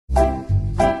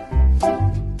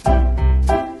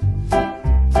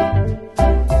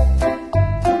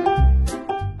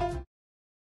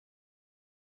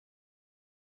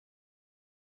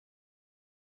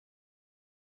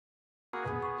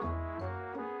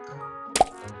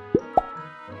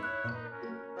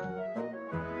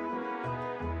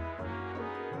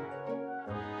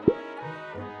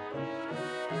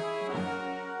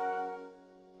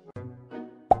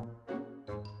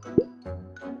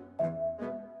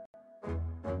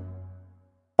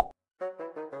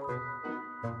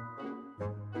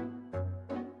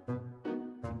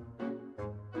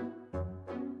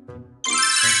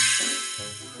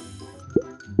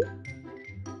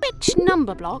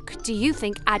number block do you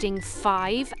think adding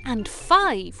 5 and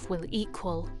 5 will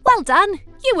equal? Well done!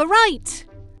 You were right!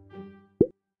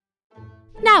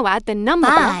 Now add the number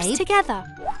blocks together.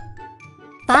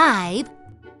 5,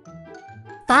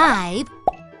 5,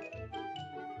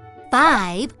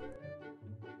 5,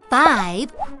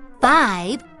 5,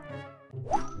 5,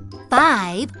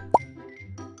 5,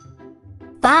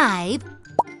 5,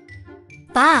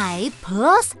 5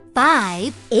 plus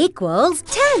 5 equals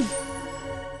 10.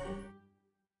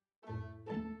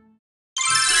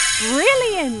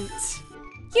 Brilliant!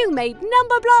 You made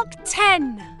number block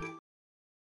 10.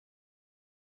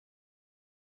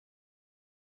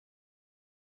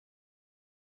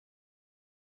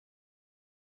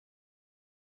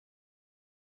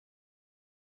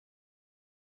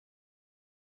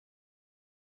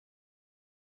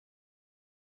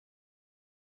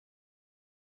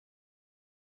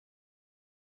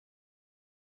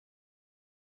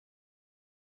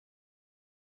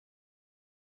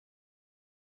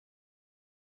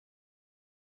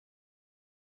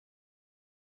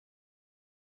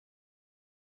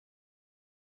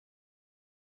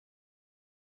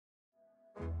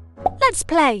 Let's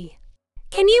play.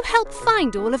 Can you help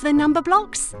find all of the number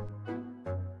blocks?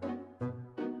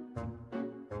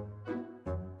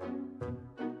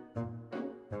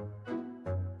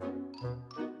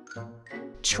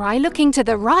 Try looking to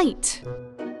the right.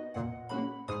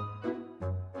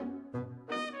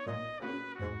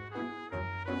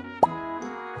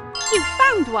 You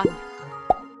found one.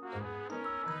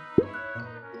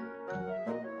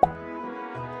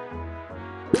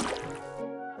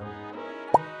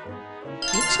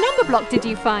 Which number block did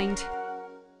you find?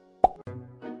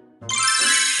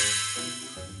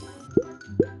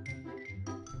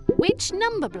 Which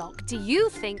number block do you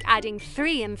think adding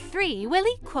 3 and 3 will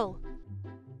equal?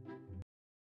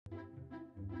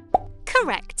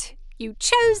 Correct! You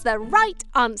chose the right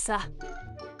answer.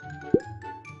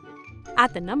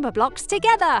 Add the number blocks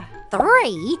together.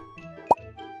 3,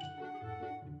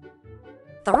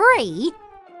 3,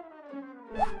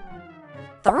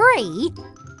 3,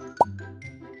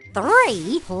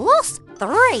 3 plus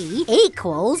 3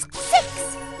 equals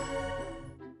 6.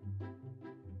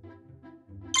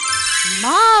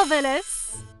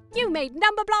 Marvellous! You made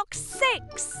number block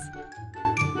 6.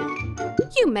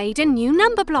 You made a new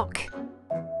number block.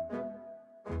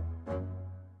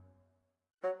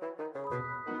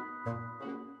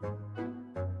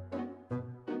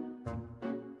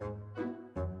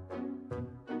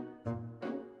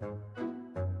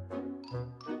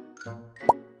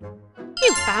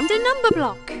 You found a number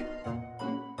block.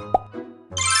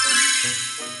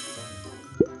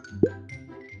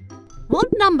 What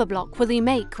number block will you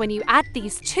make when you add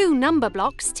these two number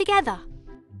blocks together?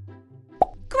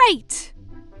 Great!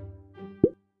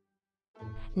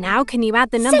 Now can you add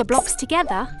the number blocks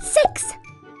together? 6,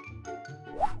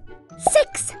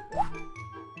 6,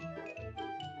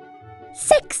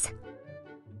 6,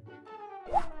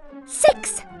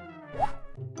 6,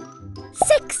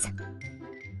 6.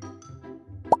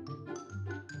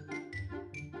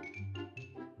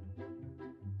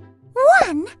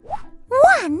 1,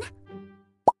 1,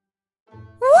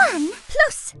 1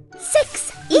 plus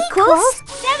 6 equals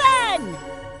 7.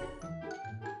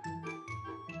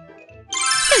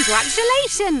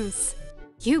 Congratulations!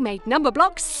 You made number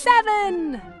block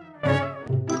 7.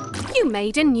 You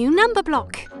made a new number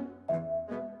block.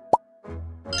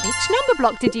 Which number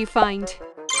block did you find?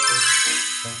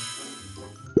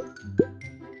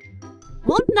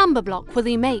 What number block will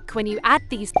you make when you add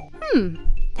these?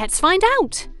 Let's find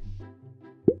out.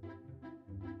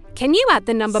 Can you add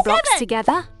the number blocks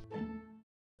together?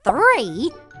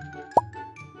 3,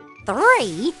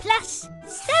 3 plus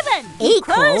 7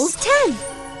 equals 10.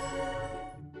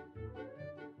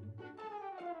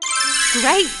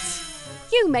 Great!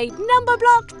 You made number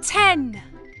block 10.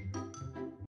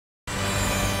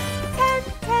 10,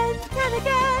 10, 10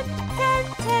 again. 10,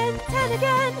 10, 10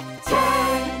 again.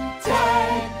 10,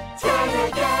 10, 10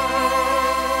 again.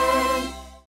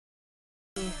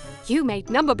 You made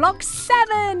number block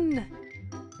 7.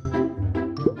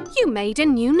 You made a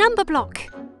new number block.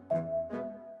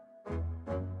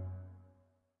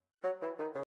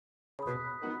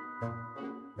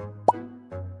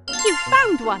 You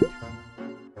found one.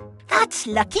 That's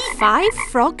lucky. 5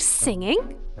 frogs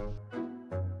singing.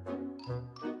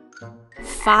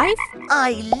 5.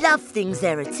 I love things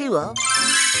there are two of.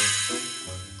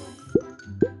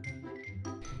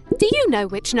 Do you know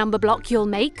which number block you'll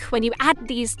make when you add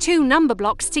these two number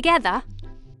blocks together?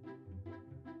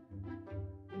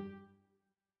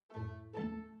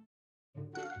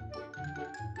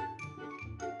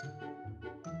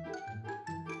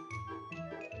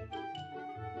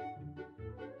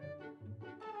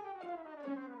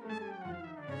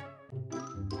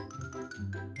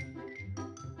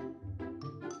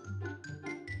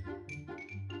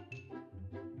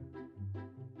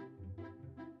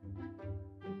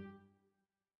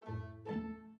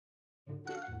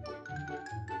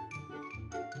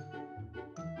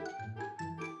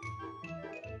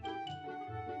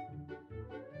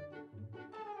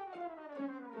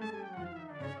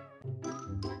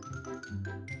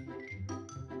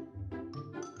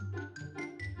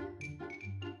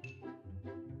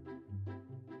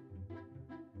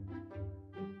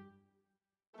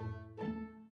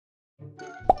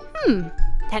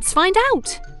 Let's find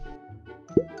out.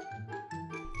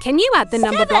 Can you add the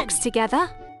number blocks together?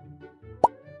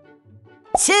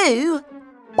 2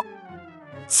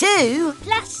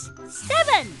 Plus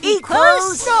 7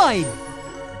 equals 9.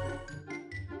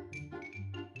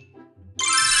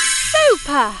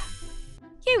 Super!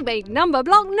 You made number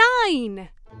block 9.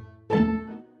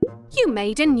 You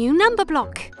made a new number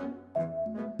block.